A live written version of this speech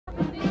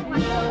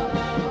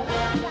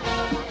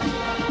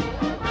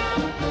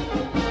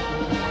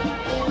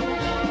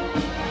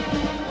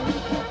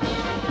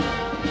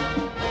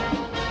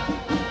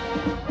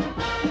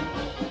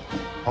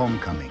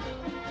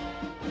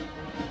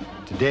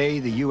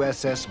Today, the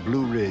USS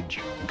Blue Ridge,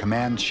 the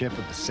command ship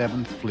of the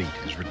 7th Fleet,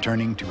 is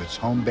returning to its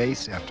home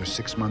base after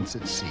 6 months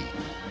at sea.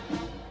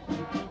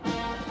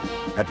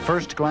 At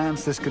first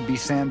glance, this could be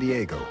San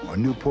Diego or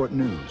Newport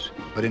News,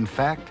 but in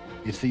fact,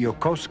 it's the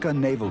Yokosuka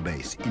Naval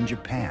Base in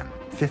Japan,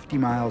 50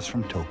 miles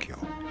from Tokyo.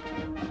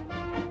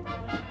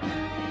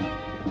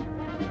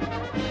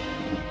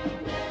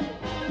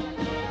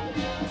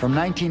 From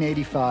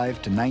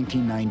 1985 to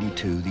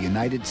 1992, the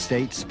United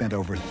States spent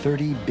over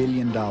 $30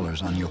 billion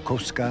on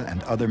Yokosuka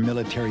and other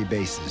military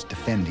bases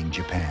defending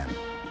Japan.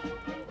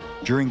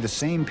 During the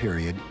same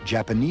period,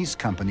 Japanese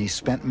companies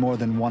spent more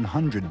than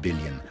 $100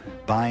 billion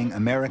buying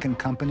American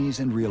companies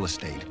and real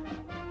estate.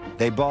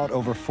 They bought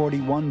over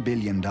 $41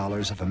 billion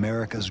of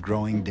America's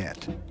growing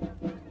debt.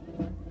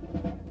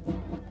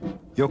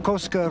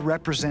 Yokosuka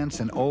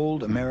represents an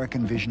old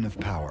American vision of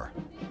power,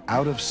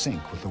 out of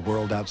sync with the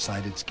world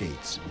outside its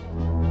gates.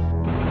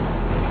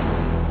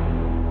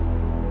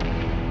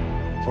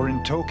 For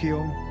in Tokyo,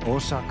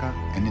 Osaka,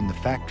 and in the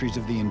factories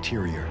of the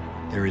interior,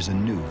 there is a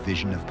new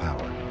vision of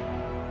power.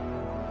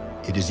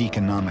 It is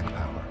economic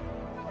power,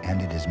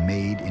 and it is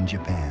made in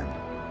Japan.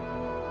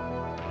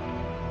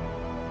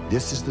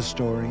 This is the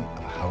story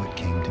of how it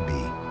came to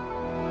be.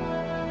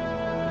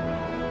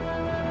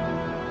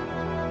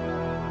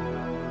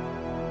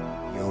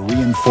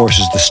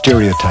 Reinforces the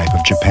stereotype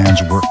of Japan's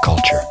work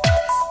culture.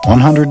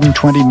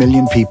 120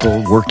 million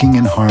people working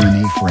in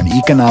harmony for an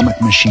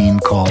economic machine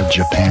called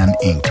Japan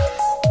Inc.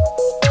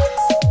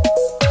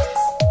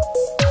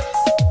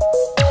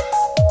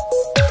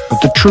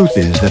 But the truth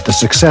is that the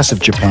success of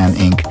Japan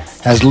Inc.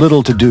 has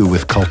little to do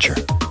with culture.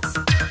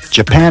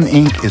 Japan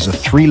Inc. is a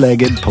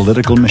three-legged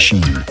political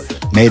machine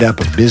made up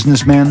of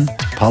businessmen,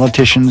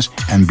 politicians,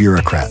 and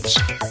bureaucrats.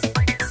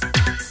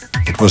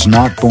 It was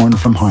not born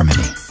from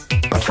harmony,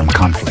 but from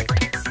conflict.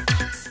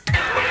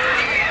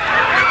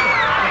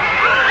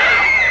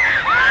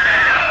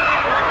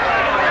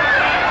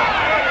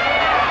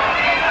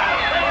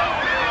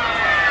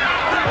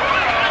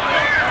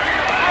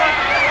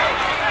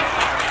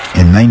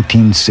 In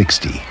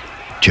 1960,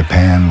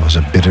 Japan was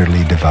a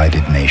bitterly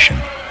divided nation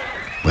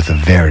with a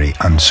very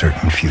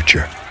uncertain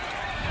future.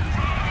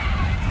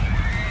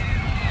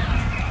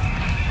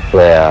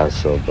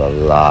 Flares of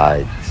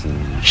lights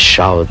and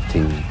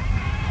shouting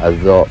as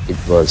though it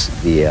was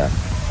the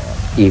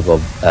eve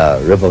of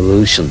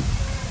revolution.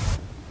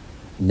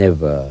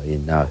 Never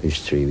in our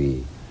history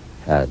we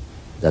had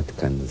that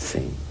kind of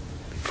thing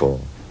before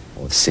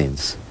or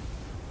since.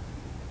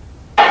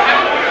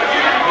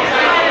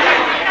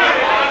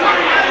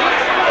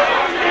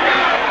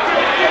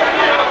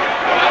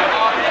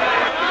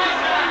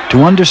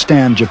 To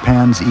understand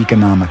Japan's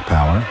economic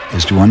power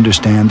is to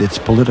understand its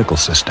political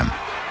system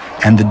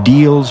and the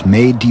deals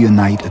made to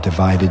unite a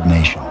divided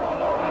nation.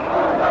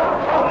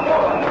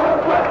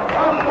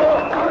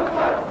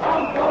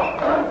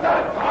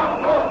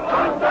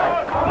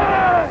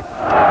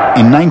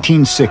 In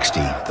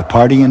 1960, the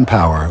party in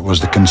power was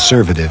the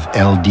conservative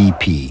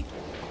LDP.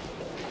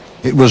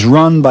 It was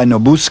run by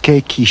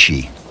Nobusuke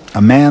Kishi,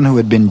 a man who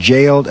had been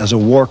jailed as a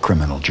war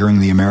criminal during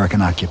the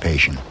American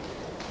occupation.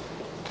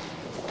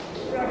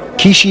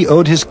 Kishi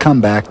owed his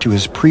comeback to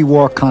his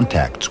pre-war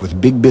contacts with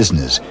big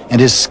business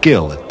and his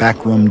skill at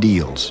backroom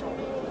deals.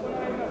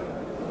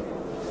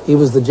 He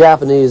was the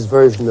Japanese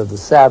version of the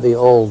savvy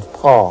old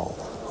Paul,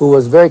 who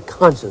was very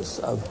conscious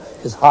of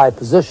his high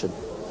position.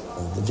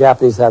 The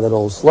Japanese had that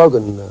old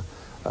slogan,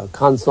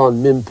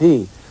 Kanson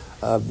Minpi,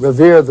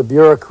 revere the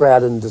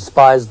bureaucrat and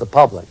despise the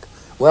public.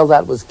 Well,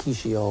 that was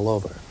Kishi all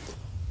over.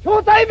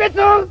 By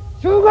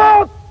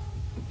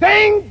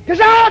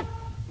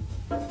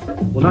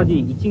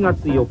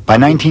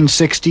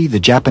 1960, the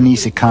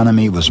Japanese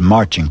economy was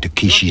marching to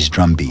Kishi's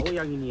drumbeat.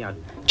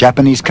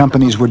 Japanese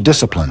companies were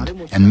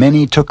disciplined, and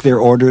many took their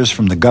orders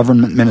from the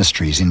government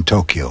ministries in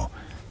Tokyo.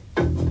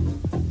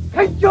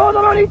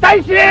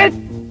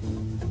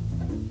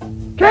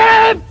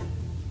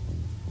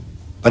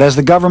 But as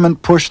the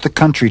government pushed the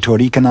country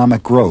toward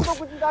economic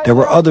growth, there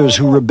were others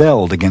who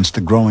rebelled against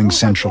the growing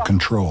central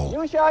control.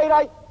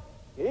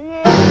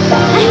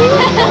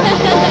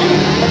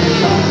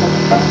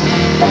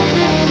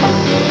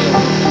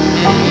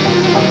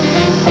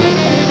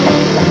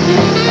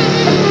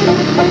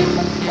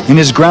 In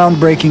his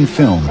groundbreaking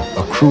film,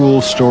 A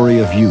Cruel Story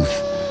of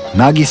Youth,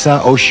 Nagisa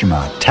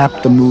Oshima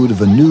tapped the mood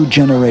of a new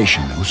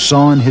generation who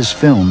saw in his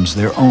films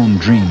their own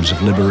dreams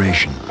of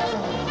liberation.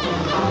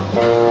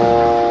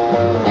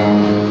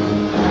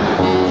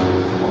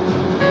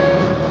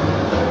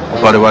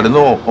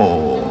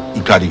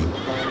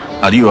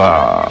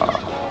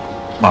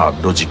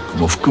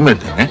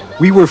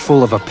 We were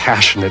full of a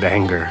passionate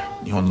anger.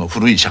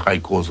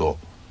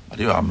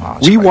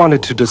 We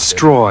wanted to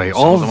destroy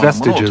all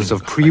vestiges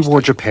of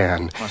pre-war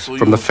Japan,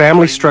 from the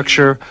family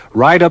structure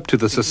right up to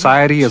the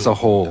society as a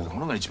whole.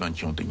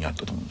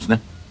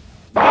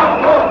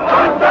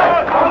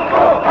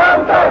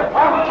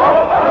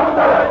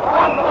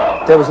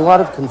 There was a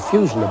lot of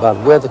confusion about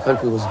where the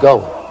country was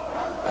going.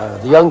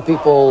 The young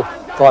people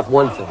thought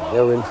one thing.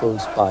 They were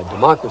influenced by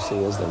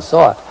democracy as they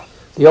saw it.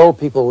 The old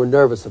people were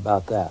nervous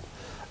about that.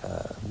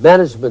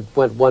 Management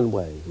went one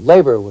way.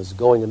 Labor was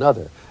going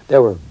another.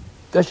 There were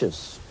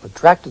vicious,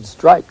 protracted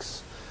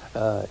strikes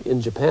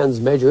in Japan's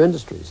major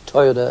industries,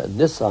 Toyota and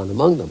Nissan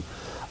among them.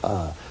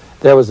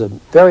 There was a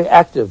very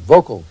active,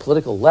 vocal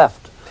political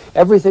left.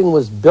 Everything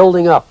was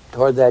building up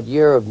toward that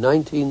year of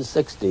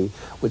 1960,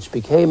 which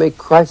became a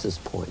crisis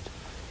point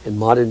in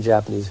modern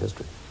Japanese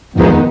history.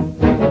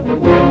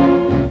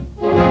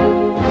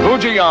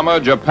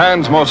 Fujiyama,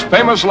 Japan's most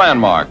famous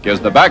landmark, is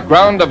the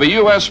background of a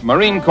U.S.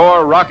 Marine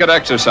Corps rocket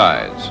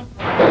exercise.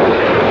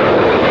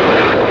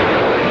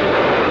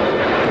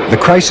 The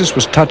crisis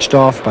was touched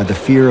off by the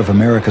fear of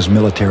America's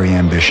military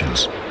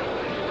ambitions.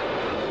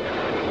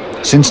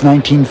 Since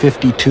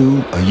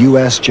 1952, a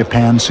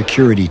U.S.-Japan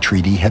security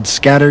treaty had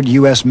scattered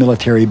U.S.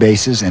 military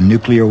bases and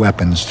nuclear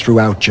weapons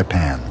throughout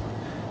Japan.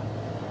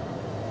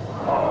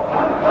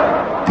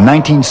 In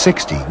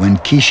 1960, when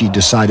Kishi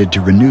decided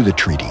to renew the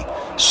treaty,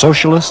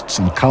 socialists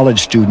and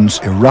college students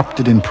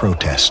erupted in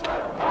protest.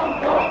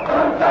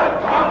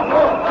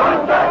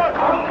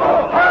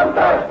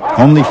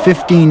 Only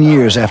 15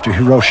 years after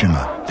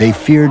Hiroshima, they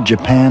feared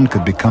Japan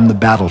could become the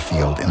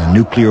battlefield in a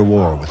nuclear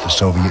war with the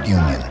Soviet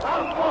Union.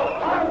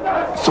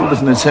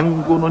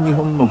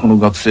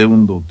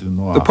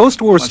 The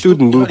post-war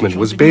student movement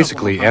was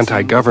basically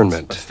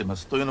anti-government.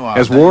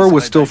 As war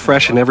was still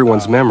fresh in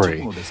everyone's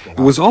memory, it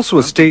was also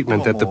a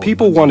statement that the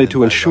people wanted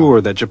to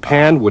ensure that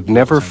Japan would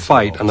never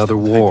fight another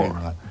war.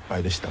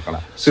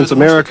 Since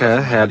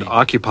America had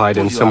occupied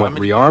and somewhat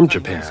rearmed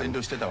Japan,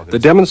 the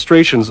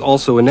demonstrations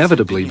also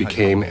inevitably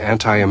became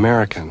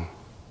anti-American.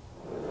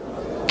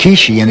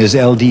 Kishi and his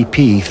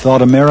LDP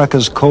thought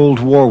America's Cold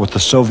War with the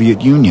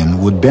Soviet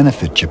Union would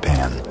benefit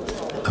Japan.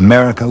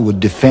 America would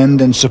defend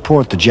and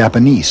support the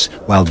Japanese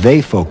while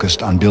they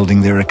focused on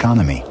building their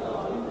economy.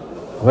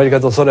 During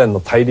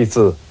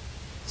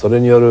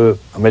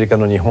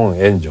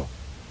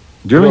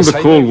the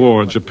Cold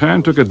War,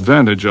 Japan took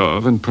advantage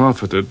of and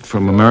profited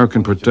from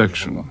American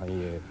protection.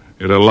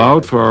 It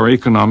allowed for our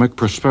economic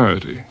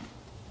prosperity.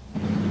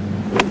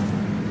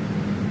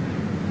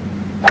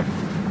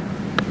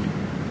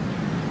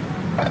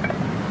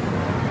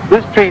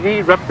 This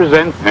treaty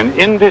represents an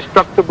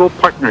indestructible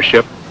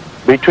partnership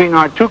between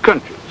our two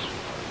countries,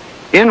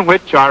 in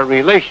which our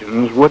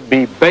relations would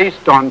be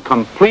based on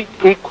complete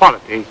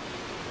equality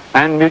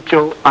and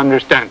mutual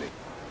understanding.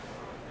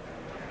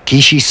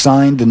 Kishi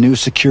signed the new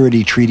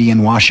security treaty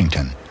in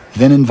Washington,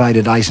 then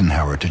invited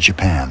Eisenhower to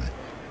Japan.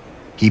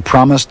 He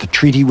promised the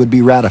treaty would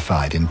be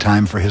ratified in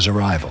time for his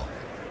arrival.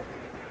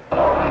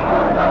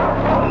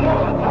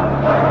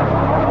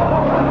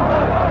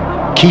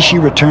 Kishi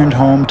returned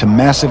home to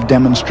massive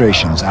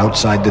demonstrations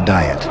outside the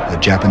Diet, the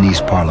Japanese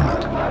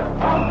parliament.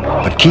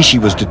 But Kishi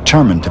was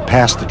determined to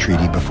pass the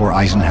treaty before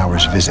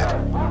Eisenhower's visit.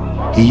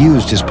 He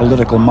used his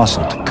political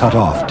muscle to cut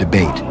off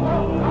debate.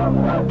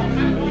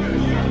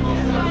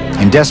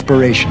 In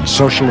desperation,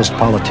 socialist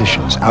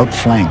politicians,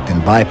 outflanked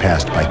and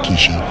bypassed by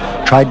Kishi,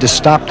 tried to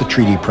stop the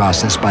treaty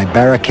process by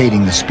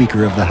barricading the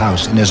Speaker of the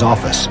House in his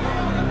office.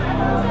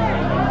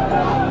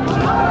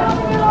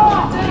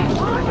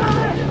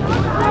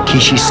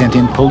 Kishi sent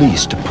in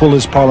police to pull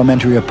his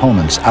parliamentary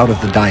opponents out of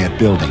the Diet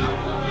building.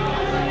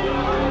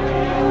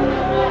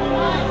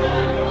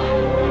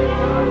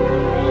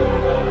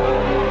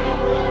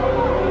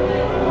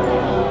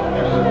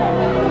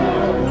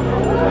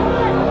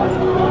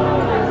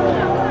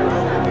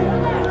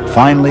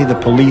 Finally, the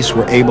police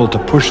were able to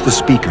push the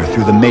speaker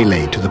through the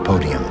melee to the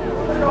podium.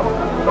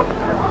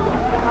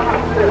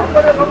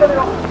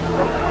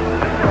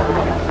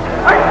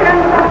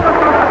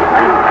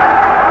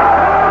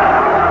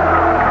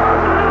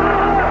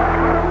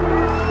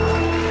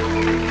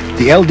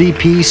 The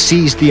LDP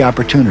seized the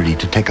opportunity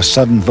to take a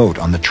sudden vote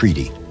on the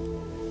treaty.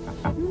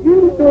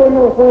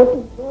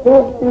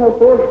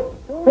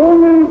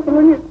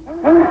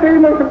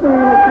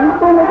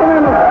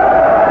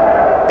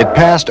 It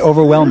passed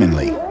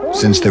overwhelmingly,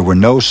 since there were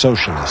no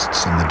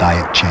socialists in the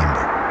Diet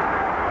chamber.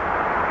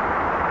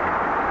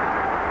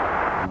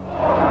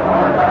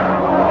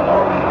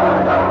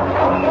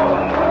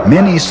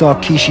 Many saw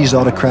Kishi's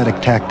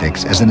autocratic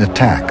tactics as an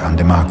attack on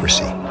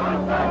democracy.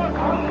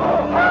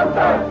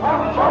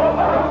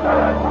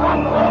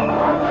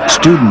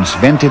 Students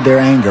vented their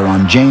anger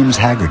on James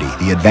Haggerty,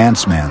 the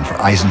advance man for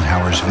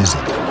Eisenhower's visit.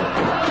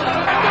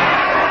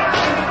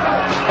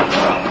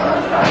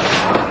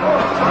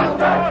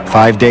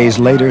 Five days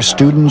later,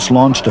 students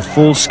launched a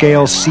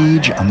full-scale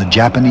siege on the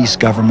Japanese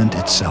government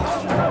itself.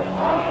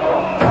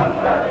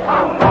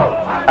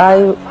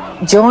 I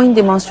joined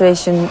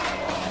demonstration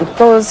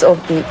because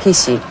of the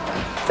Kishi's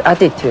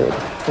attitude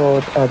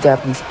toward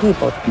Japanese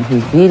people.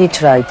 He really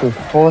tried to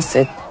force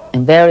it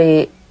in a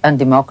very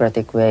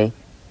undemocratic way.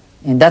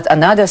 And that's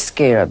another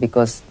scare,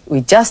 because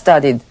we just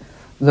started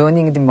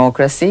learning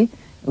democracy.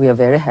 We are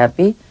very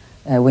happy.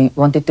 We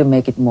wanted to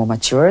make it more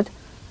matured.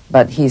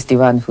 But he's the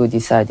one who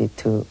decided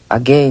to,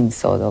 again,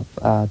 sort of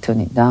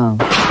turn it down.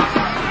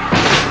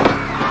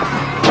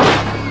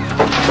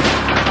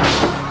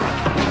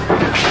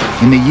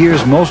 In the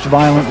year's most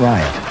violent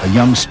riot, a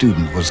young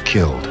student was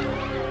killed.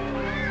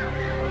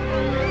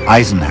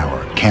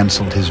 Eisenhower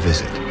canceled his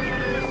visit.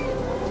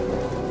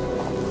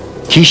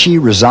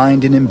 Kishi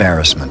resigned in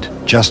embarrassment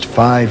just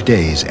 5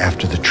 days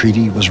after the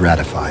treaty was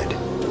ratified.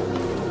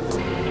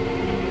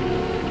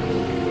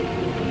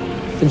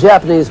 In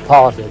Japanese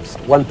politics,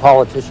 one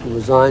politician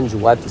resigned, you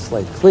wipe the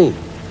slate clean.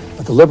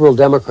 But the Liberal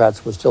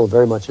Democrats were still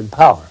very much in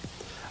power.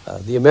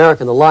 The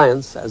American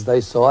alliance, as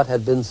they saw it,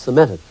 had been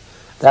cemented.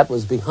 That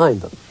was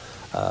behind them.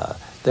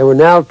 They were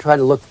now trying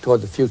to look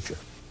toward the future.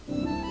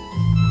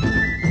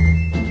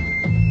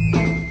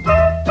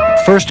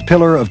 First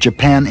pillar of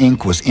Japan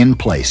Inc. was in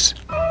place.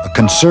 A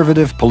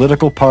conservative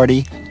political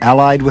party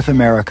allied with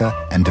America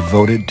and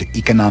devoted to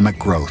economic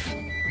growth.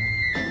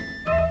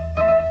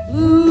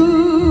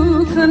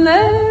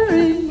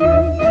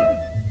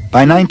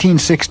 By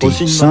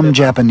 1960, some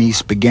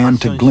Japanese began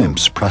to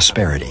glimpse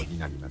prosperity.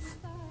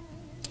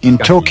 In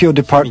Tokyo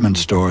department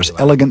stores,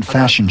 elegant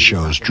fashion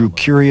shows drew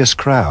curious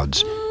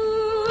crowds.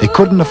 They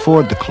couldn't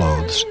afford the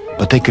clothes,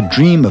 but they could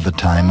dream of a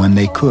time when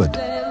they could.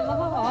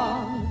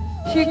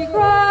 She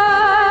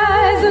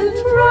cries and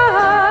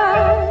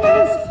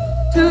tries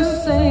to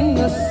sing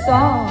a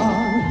song.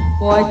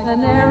 Boy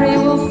Canary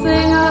will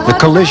sing a The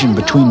collision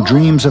between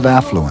dreams of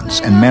affluence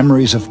and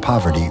memories of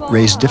poverty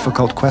raised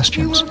difficult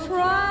questions.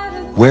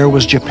 Where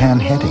was Japan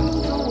heading,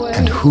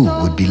 and who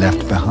would be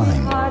left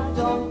behind?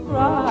 Don't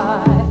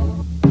cry.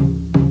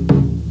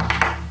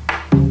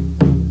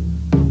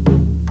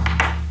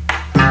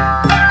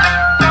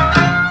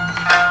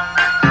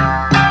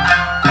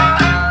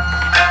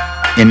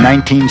 In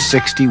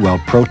 1960, while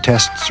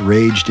protests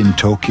raged in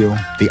Tokyo,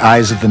 the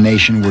eyes of the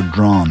nation were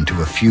drawn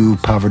to a few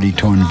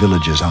poverty-torn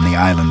villages on the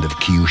island of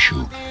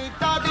Kyushu.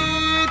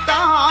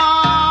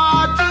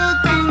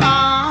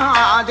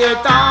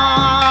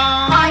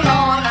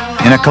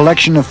 In a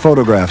collection of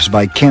photographs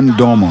by Ken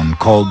Domon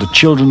called The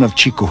Children of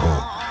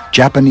Chikuho,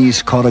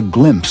 Japanese caught a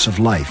glimpse of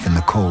life in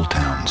the coal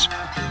towns.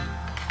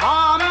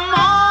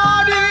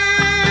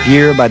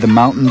 Here, by the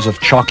mountains of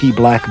chalky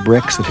black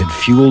bricks that had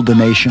fueled the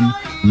nation,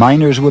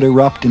 miners would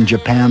erupt in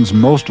Japan's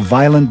most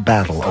violent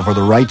battle over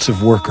the rights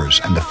of workers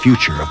and the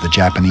future of the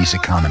Japanese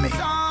economy.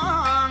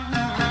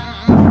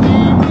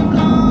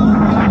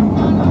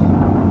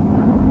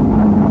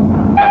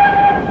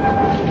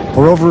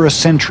 For over a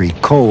century,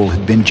 coal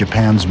had been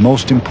Japan's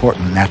most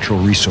important natural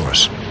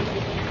resource.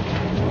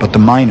 But the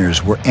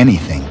miners were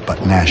anything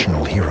but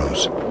national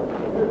heroes.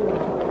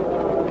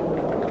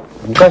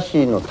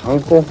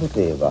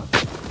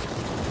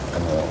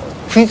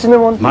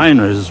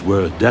 Miners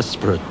were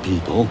desperate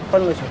people.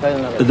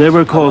 They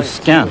were called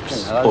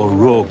scamps or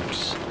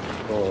rogues.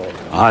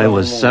 I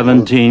was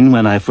 17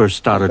 when I first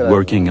started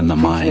working in the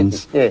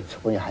mines.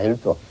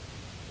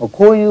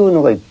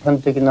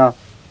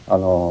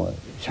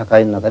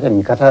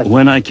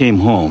 When I came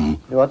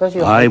home,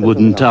 I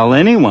wouldn't tell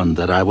anyone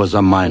that I was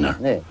a miner.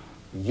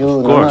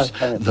 Of course,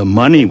 the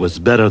money was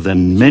better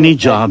than many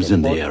jobs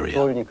in the area,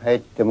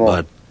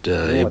 but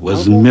it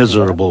was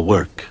miserable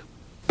work.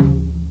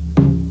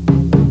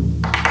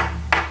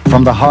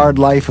 From the hard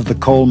life of the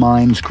coal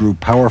mines grew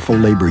powerful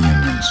labor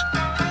unions.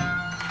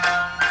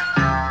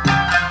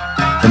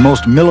 The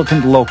most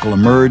militant local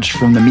emerged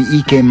from the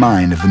Miike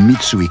mine of the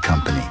Mitsui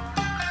Company.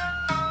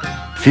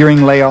 Fearing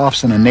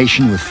layoffs in a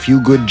nation with few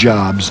good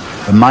jobs,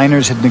 the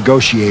miners had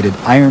negotiated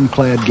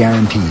ironclad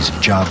guarantees of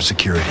job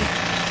security.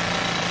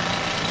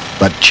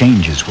 But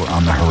changes were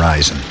on the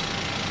horizon.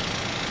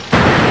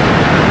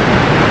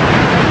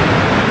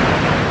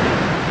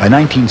 By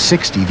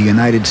 1960, the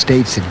United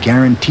States had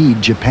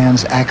guaranteed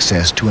Japan's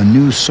access to a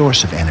new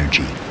source of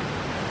energy,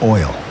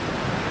 oil.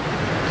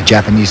 The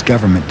Japanese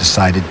government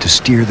decided to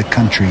steer the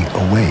country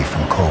away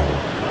from coal.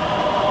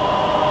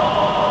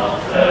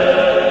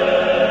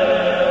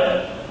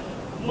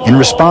 In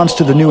response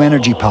to the new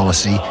energy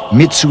policy,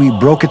 Mitsui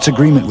broke its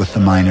agreement with the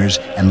miners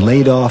and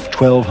laid off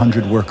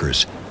 1,200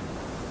 workers.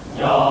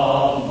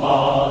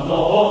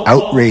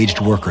 Outraged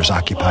workers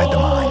occupied the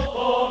mine.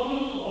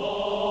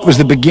 It was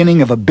the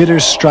beginning of a bitter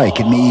strike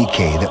at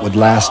Miike that would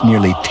last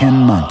nearly 10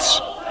 months.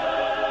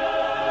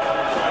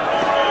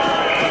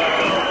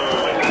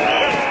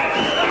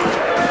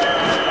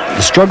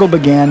 The struggle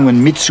began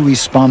when Mitsui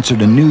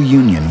sponsored a new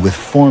union with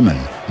foremen,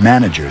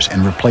 managers,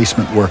 and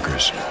replacement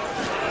workers.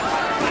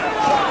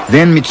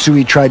 Then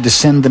Mitsui tried to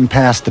send them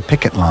past the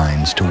picket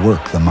lines to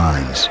work the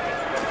mines.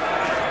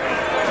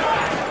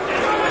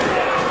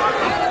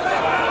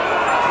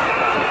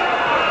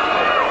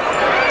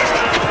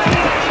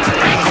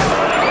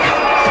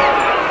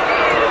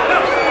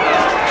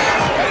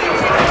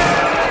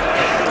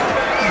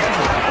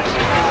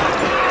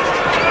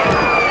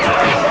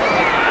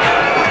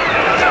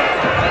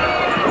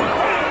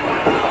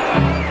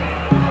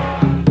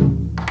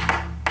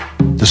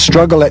 The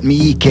struggle at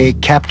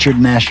Miike captured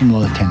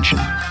national attention.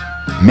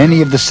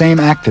 Many of the same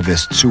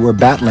activists who were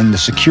battling the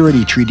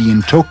security treaty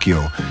in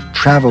Tokyo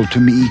traveled to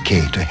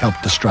Miike to help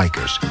the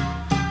strikers.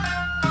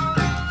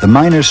 The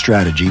miners'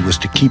 strategy was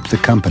to keep the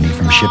company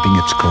from shipping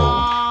its coal.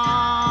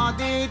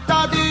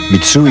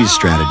 Mitsui's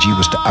strategy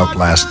was to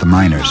outlast the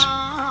miners.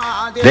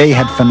 They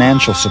had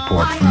financial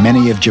support from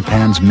many of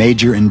Japan's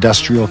major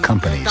industrial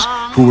companies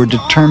who were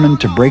determined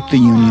to break the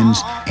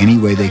unions any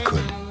way they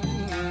could.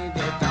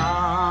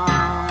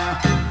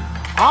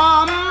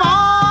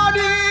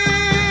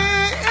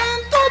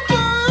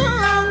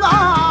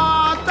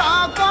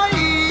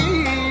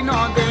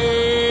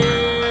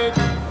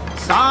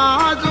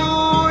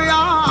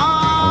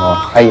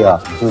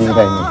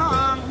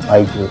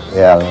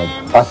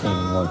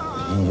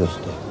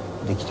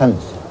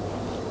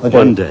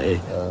 One day,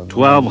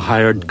 12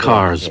 hired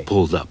cars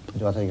pulled up.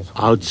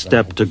 Out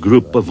stepped a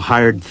group of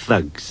hired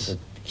thugs.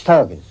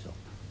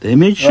 They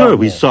made sure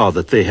we saw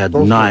that they had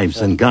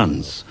knives and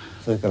guns.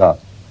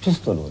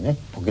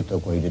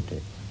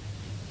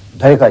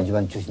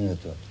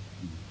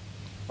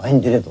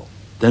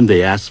 Then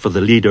they asked for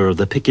the leader of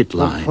the picket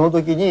line.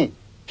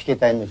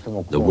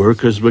 The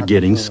workers were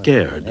getting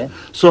scared,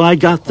 so I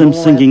got them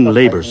singing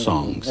labor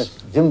songs.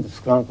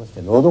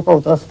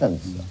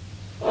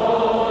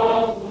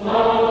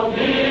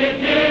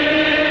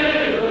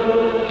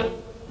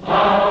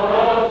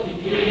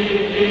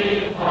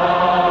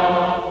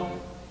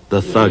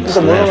 The thugs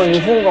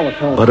left,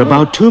 but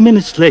about 2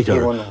 minutes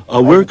later,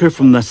 a worker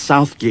from the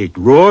south gate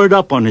roared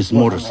up on his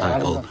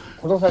motorcycle.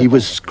 He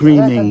was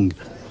screaming,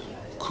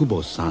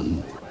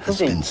 "Kubo-san has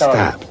been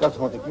stabbed."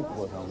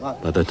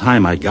 By the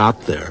time I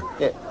got there,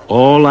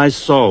 all I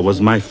saw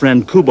was my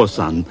friend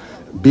Kubo-san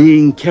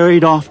being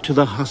carried off to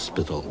the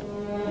hospital.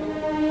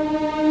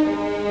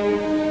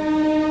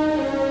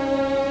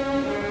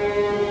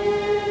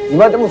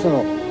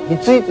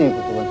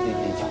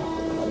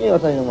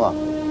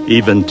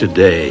 Even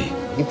today,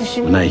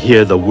 when I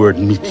hear the word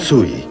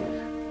Mitsui,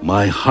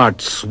 my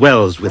heart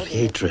swells with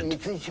hatred.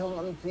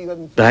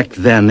 Back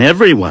then,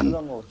 everyone,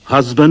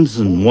 husbands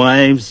and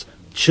wives,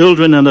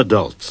 children and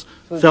adults,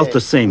 felt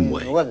the same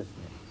way.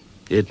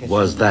 It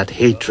was that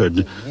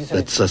hatred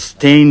that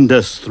sustained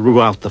us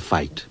throughout the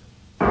fight.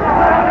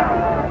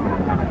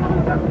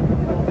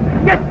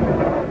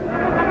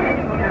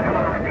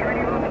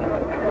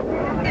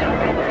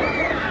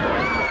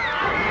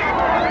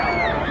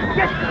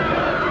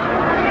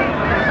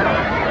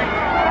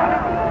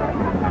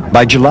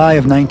 By July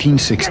of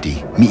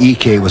 1960,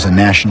 Miike was a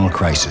national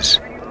crisis.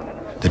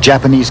 The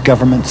Japanese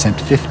government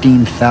sent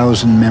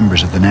 15,000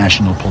 members of the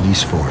National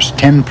Police Force,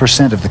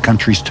 10% of the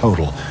country's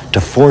total, to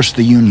force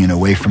the union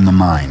away from the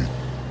mine.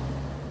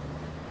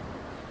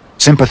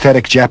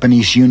 Sympathetic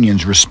Japanese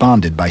unions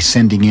responded by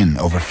sending in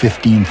over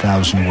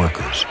 15,000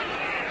 workers.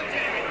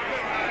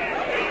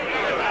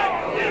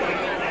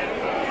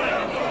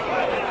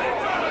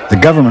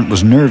 The government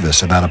was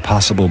nervous about a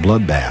possible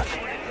bloodbath.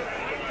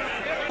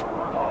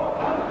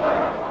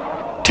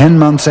 10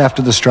 months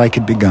after the strike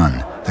had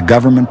begun, the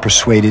government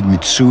persuaded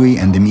Mitsui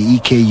and the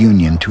Miike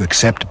Union to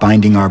accept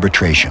binding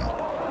arbitration.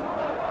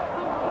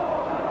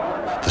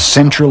 The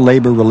Central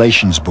Labor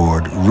Relations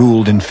Board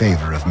ruled in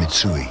favor of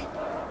Mitsui.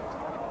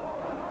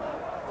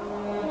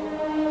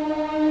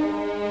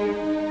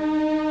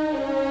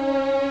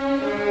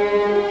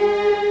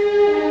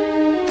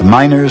 The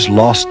miners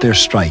lost their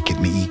strike at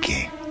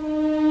Miike,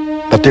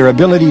 but their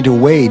ability to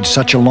wage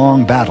such a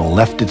long battle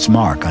left its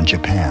mark on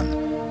Japan.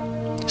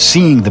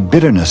 Seeing the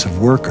bitterness of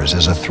workers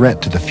as a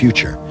threat to the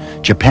future,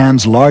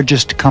 Japan's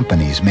largest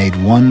companies made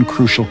one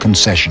crucial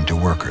concession to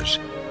workers.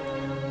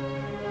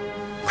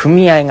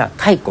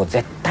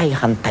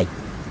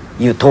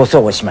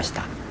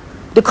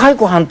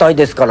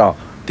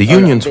 The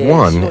unions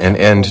won an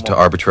end to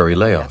arbitrary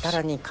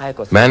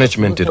layoffs.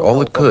 Management did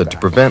all it could to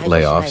prevent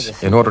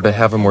layoffs in order to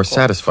have a more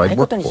satisfied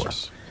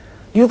workforce.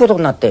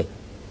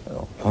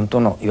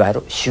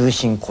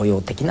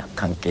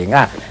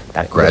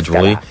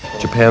 Gradually,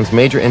 Japan's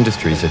major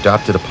industries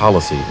adopted a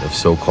policy of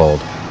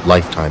so-called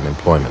lifetime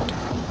employment.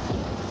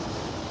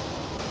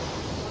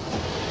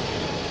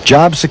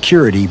 Job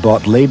security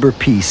brought labor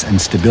peace and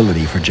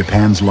stability for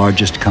Japan's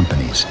largest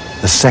companies,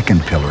 the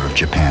second pillar of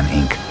Japan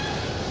Inc.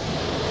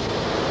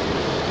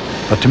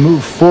 But to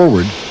move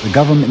forward, the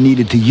government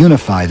needed to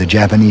unify the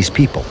Japanese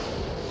people.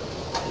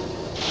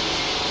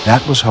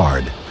 That was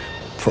hard,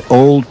 for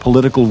old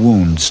political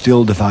wounds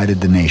still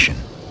divided the nation.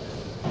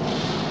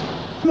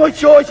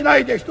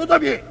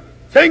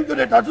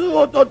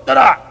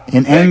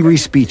 In angry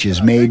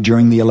speeches made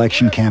during the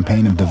election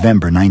campaign of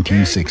November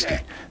 1960,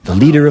 the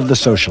leader of the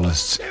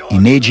socialists,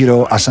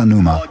 Inejiro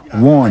Asanuma,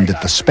 warned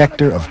that the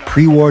specter of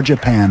pre-war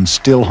Japan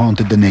still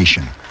haunted the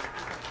nation.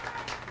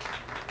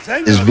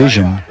 His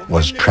vision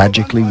was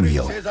tragically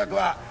real.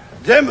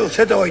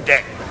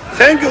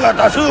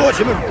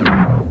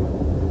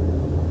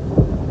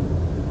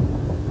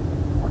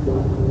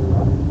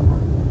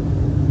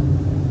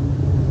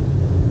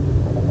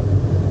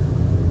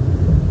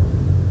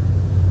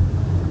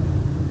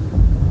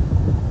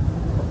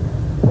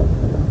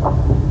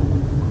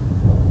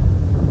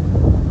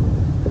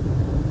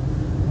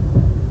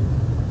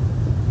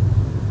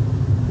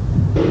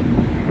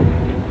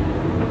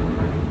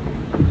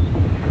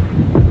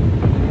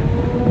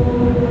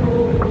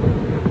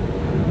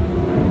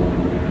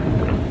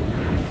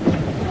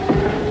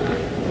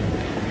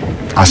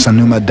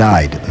 Asanuma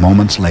died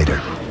moments later.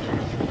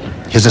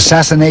 His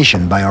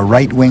assassination by a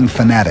right-wing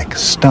fanatic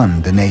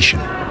stunned the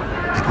nation.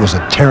 It was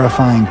a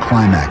terrifying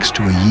climax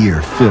to a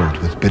year filled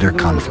with bitter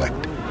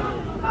conflict.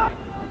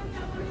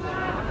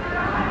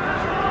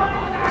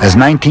 As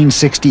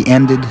 1960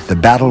 ended, the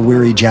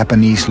battle-weary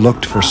Japanese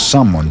looked for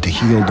someone to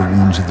heal the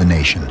wounds of the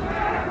nation.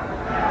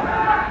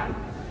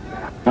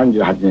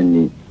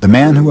 The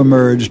man who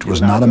emerged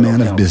was not a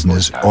man of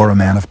business or a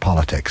man of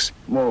politics.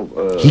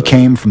 He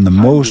came from the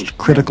most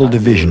critical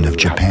division of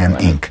Japan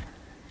Inc.,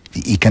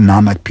 the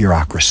economic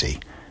bureaucracy.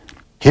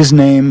 His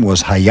name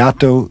was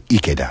Hayato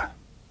Ikeda.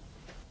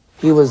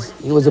 He was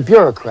a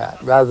bureaucrat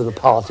rather than a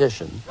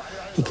politician.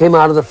 He came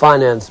out of the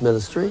finance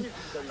ministry.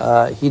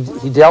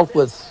 He dealt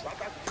with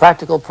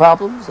practical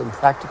problems and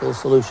practical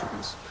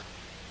solutions.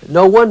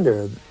 No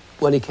wonder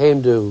when he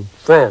came to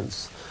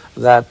France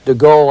that de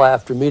Gaulle,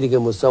 after meeting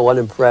him, was so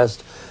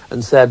unimpressed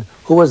and said,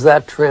 "Who was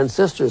that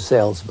transistor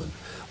salesman?"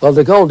 Well,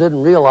 de Gaulle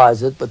didn't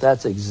realize it, but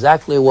that's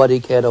exactly what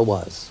Ikeda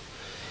was.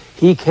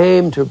 He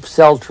came to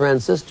sell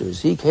transistors.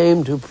 He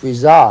came to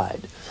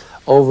preside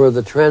over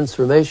the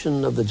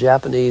transformation of the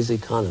Japanese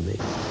economy.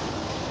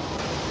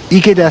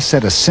 Ikeda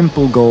set a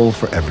simple goal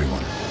for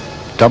everyone: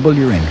 double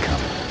your income.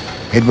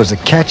 It was a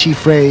catchy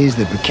phrase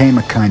that became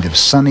a kind of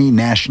sunny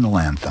national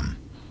anthem.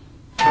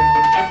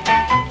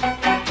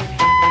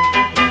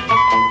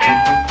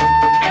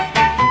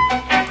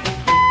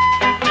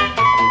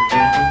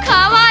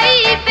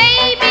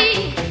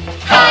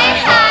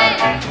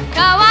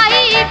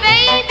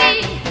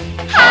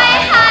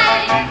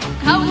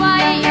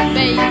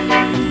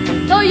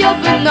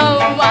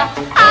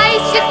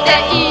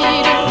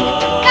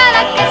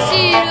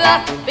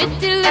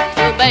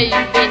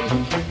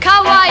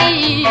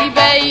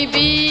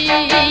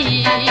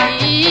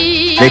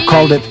 They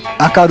called it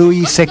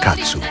Akarui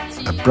Sekatsu,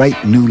 a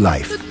bright new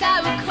life.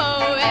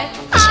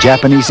 As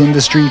Japanese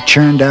industry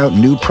churned out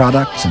new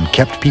products and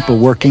kept people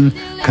working,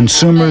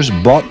 consumers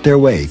bought their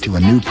way to a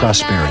new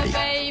prosperity.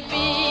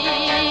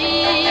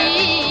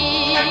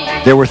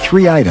 There were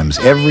three items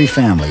every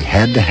family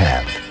had to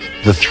have,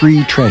 the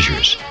three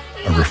treasures: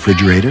 a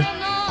refrigerator,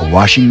 a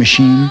washing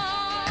machine,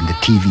 and a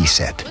TV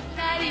set.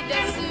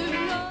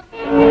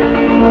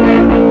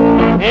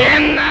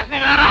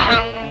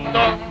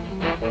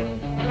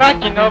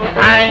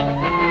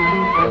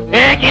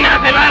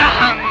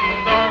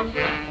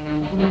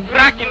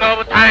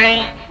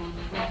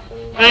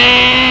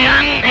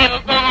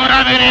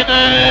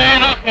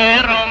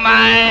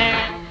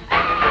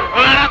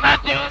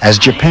 As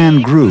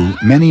Japan grew,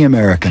 many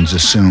Americans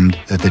assumed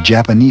that the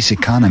Japanese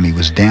economy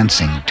was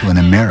dancing to an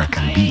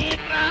American beat.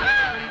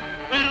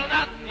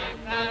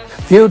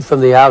 Viewed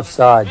from the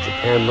outside,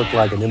 Japan looked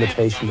like an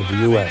imitation of the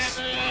U.S.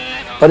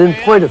 But in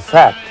point of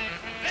fact,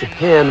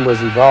 Japan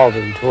was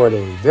evolving toward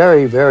a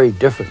very, very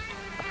different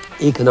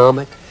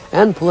economic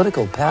and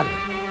political pattern.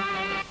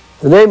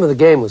 The name of the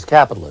game was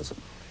capitalism,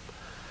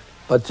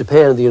 but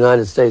Japan and the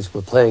United States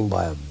were playing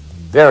by a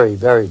very,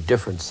 very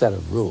different set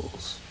of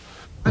rules.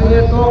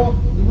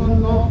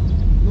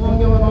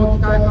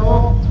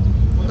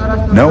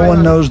 No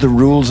one knows the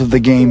rules of the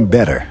game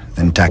better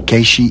than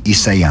Takeshi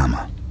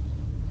Isayama.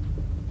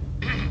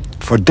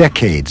 For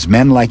decades,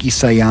 men like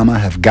Isayama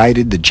have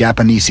guided the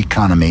Japanese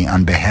economy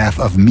on behalf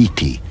of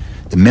MITI,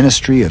 the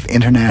Ministry of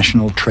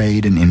International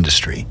Trade and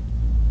Industry.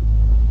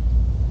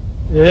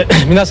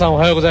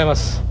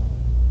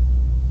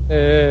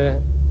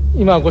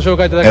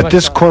 At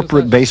this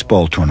corporate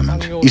baseball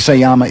tournament,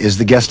 Isayama is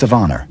the guest of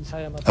honor,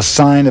 a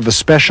sign of a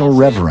special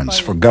reverence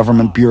for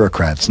government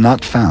bureaucrats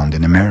not found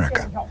in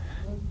America.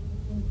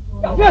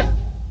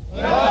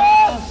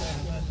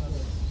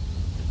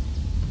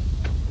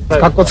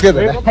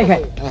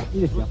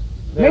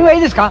 In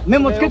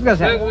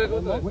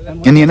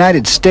the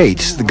United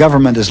States, the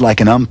government is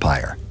like an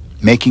umpire,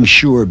 making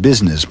sure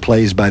business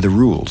plays by the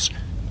rules.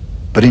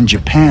 But in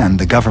Japan,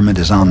 the government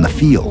is on the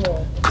field,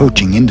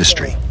 coaching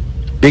industry.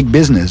 Big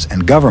business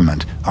and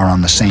government are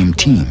on the same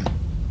team.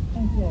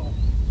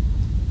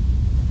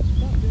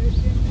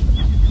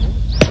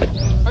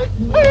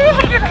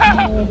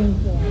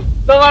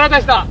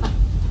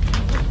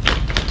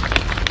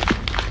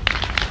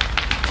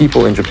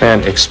 People in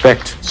Japan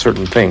expect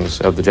certain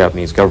things of the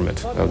Japanese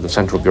government, of the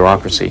central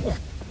bureaucracy.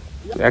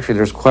 Actually,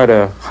 there's quite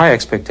a high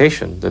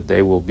expectation that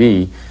they will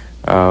be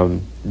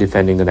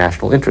defending the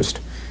national interest.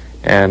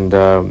 And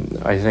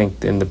I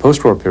think in the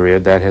post-war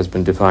period, that has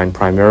been defined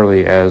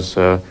primarily as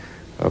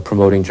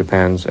promoting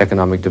Japan's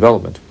economic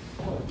development.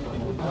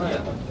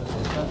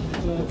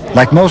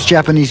 Like most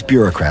Japanese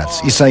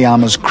bureaucrats,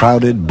 Isayama's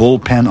crowded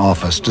bullpen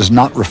office does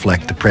not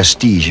reflect the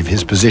prestige of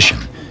his position.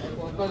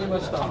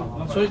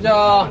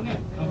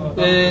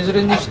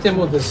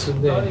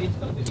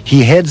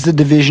 He heads the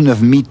division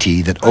of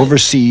MITI that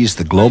oversees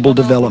the global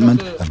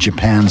development of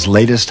Japan's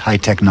latest high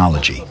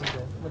technology.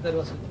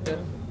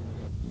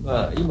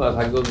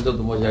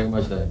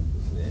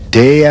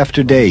 Day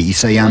after day,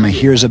 Isayama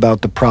hears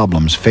about the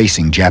problems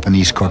facing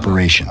Japanese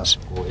corporations.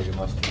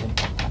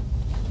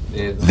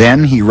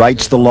 Then he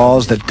writes the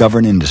laws that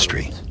govern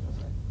industry.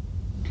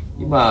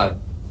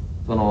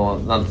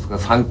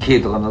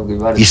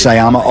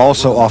 Isayama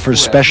also offers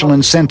special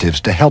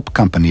incentives to help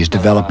companies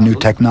develop new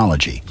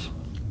technology.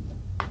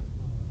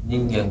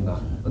 適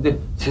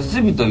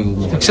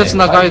切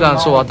なガイダン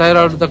スを与え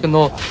られるだけ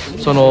の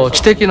その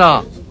知的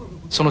な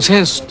そのセ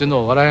ンスっていう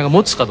のを我々が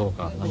持つかどう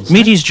かなんですね。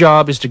MITI's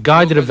job is to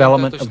guide the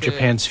development of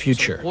Japan's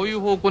future. こういう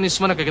方向に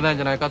進まなきゃいけないん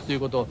じゃないかという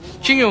ことを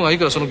企業がい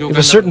くらその業界 If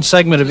a certain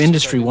segment of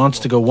industry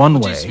wants to go one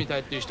way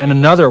and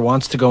another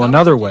wants to go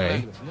another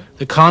way,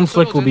 the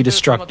conflict will be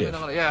destructive.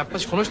 やっぱ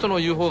りこの人の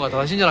言う方が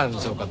正しいんじゃないんで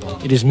すよかと。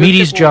 It is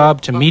MITI's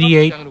job to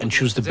mediate and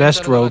choose the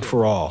best road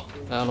for all.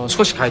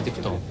 少し変えてい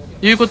くと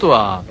いうこと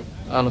は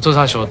通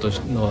産省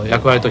の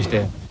役割とし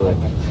て。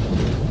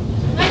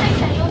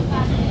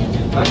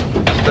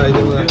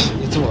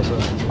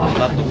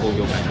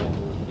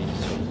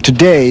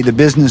 Today, the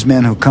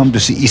businessmen who come to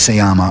see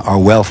Isayama are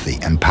wealthy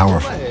and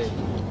powerful.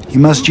 He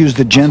must use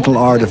the gentle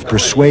art of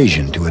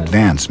persuasion to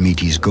advance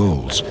MITI's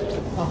goals.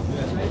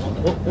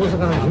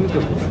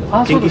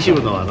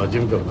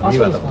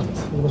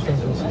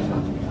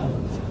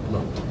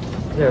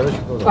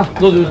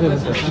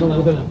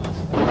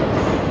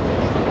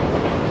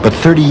 But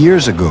 30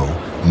 years ago,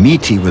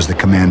 MITI was the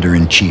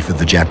commander-in-chief of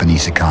the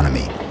Japanese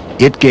economy.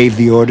 It gave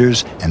the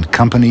orders and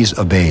companies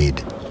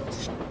obeyed.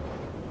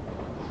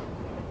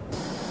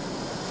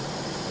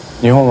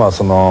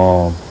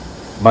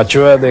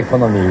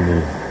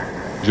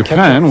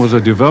 Japan was a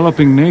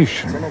developing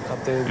nation,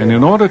 and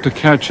in order to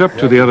catch up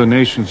to the other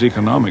nations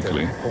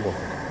economically,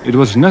 it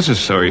was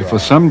necessary for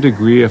some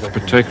degree of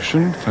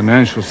protection,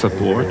 financial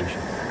support,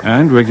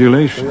 and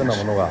regulations.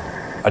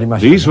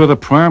 These were the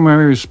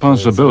primary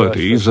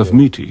responsibilities of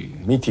MITI.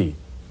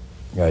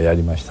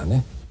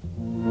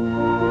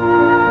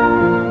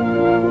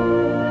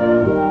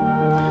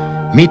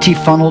 MITI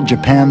funneled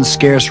Japan's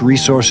scarce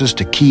resources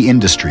to key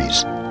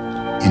industries.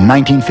 In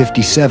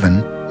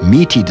 1957,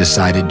 MITI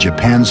decided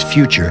Japan's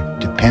future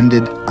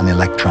depended on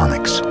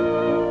electronics.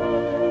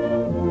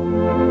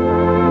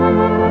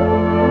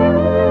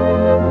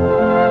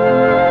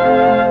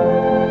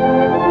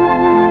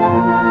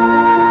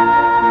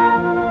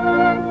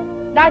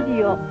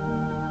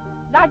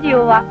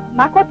 Radio は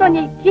誠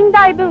に近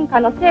代文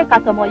化の成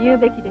果とも言う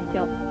べきでし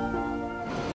ょう。